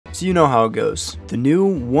So you know how it goes. The new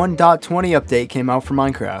 1.20 update came out for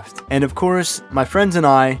Minecraft. And of course, my friends and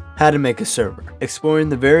I had to make a server, exploring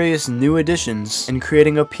the various new additions and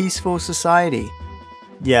creating a peaceful society.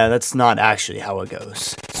 Yeah, that's not actually how it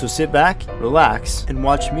goes. So sit back, relax, and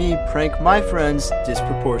watch me prank my friends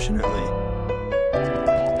disproportionately.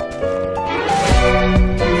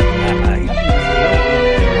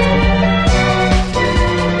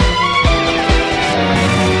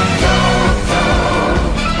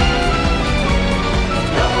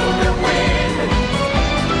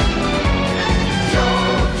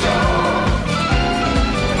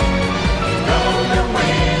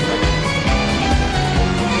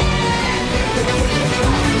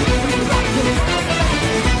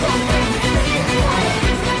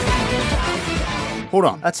 Hold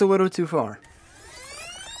on, that's a little too far.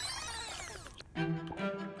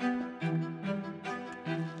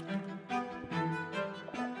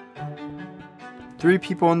 Three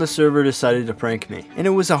people on the server decided to prank me, and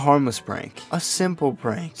it was a harmless prank. A simple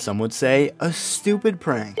prank. Some would say a stupid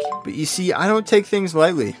prank. But you see, I don't take things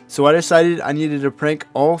lightly, so I decided I needed to prank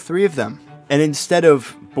all three of them. And instead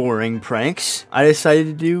of boring pranks, I decided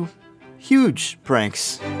to do huge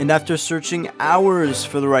pranks. And after searching hours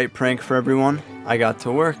for the right prank for everyone, I got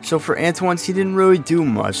to work. So for Antoine's, he didn't really do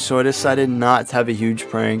much, so I decided not to have a huge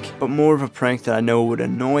prank, but more of a prank that I know would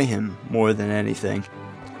annoy him more than anything.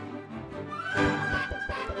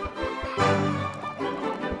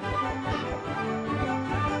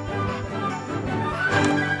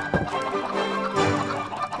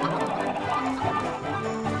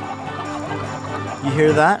 You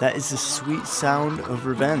hear that? That is the sweet sound of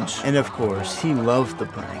revenge. And of course, he loved the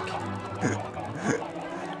prank.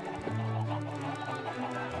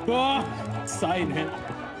 Oh, excitement.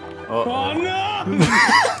 Oh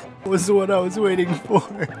no! Was what I was waiting for.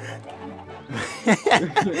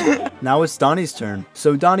 Now it's Donnie's turn.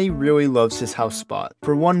 So Donnie really loves his house spot.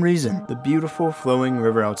 For one reason, the beautiful flowing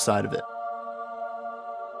river outside of it.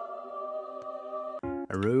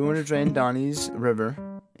 I really want to drain Donnie's river,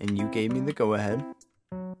 and you gave me the go-ahead.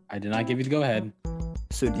 I did not give you the go-ahead.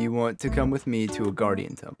 So do you want to come with me to a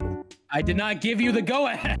guardian temple? I did not give you the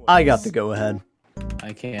go-ahead. I got the go-ahead.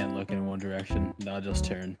 I can't look in one direction. I'll just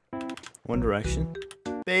turn. One direction?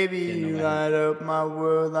 Baby, you light up my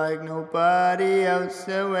world like nobody else.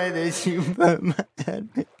 The way that you put my head.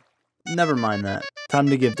 Never mind that. Time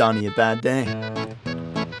to give Donnie a bad day.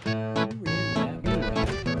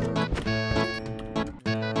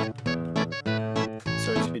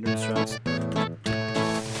 Sorry, speedrun strats.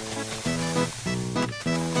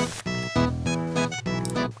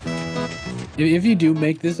 If you do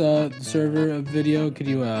make this server a video, could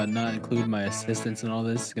you not include my assistance and all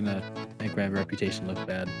this? It's gonna make my reputation look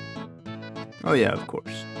bad. Oh yeah, of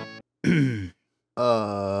course.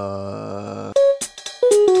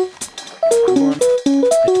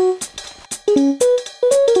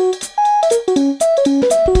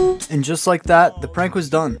 And just like that, the prank was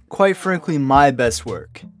done. Quite frankly, my best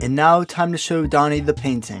work. And now, time to show Donnie the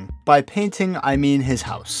painting. By painting, I mean his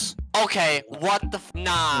house. Okay, what the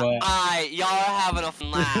nah, What? y'all are having a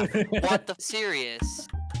laugh. What the serious?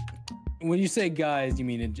 When you say guys, you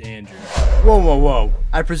mean Andrew. Whoa, whoa, whoa.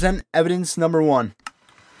 I present evidence number one.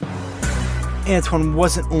 Antoine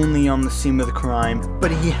wasn't only on the scene of the crime, but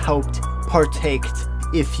he helped, partaked,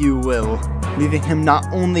 if you will, leaving him not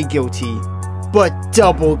only guilty, but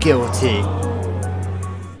double guilty.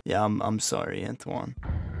 Yeah, I'm sorry, Antoine.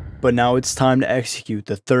 But now it's time to execute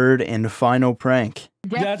the third and final prank.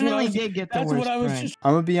 Definitely did get the worst prank.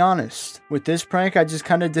 I'm gonna be honest. With this prank, I just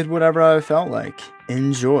kind of did whatever I felt like.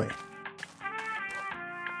 Enjoy.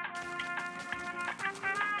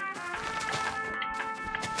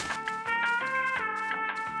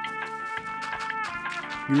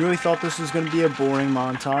 You really thought this was gonna be a boring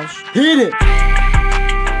montage? Hit it!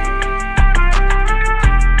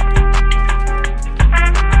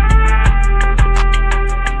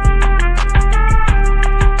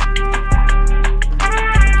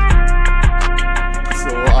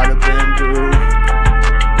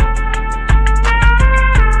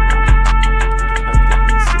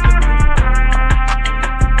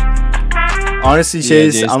 Honestly,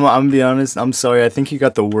 Chase, I'm gonna be honest. I'm sorry. I think you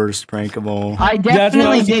got the worst prank of all. I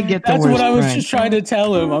definitely did get the worst That's what I was prank. just trying to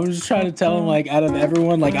tell him. I was just trying to tell him, like, out of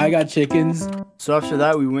everyone, like, I got chickens. So after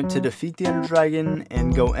that, we went to defeat the Ender Dragon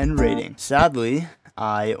and go end rating. Sadly,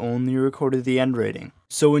 I only recorded the end rating.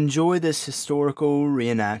 So enjoy this historical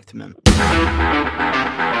reenactment.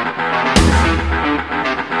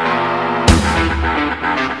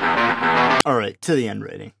 Alright, to the end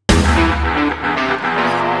rating.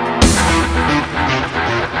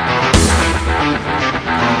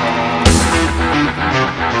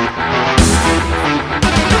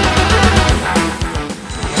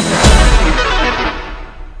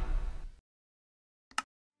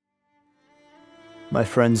 My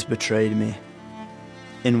friends betrayed me.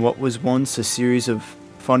 In what was once a series of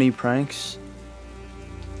funny pranks,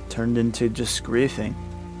 turned into just griefing.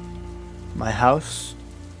 My house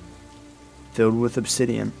filled with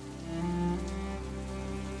obsidian.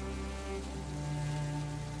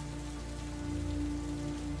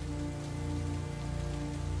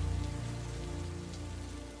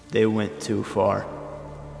 They went too far.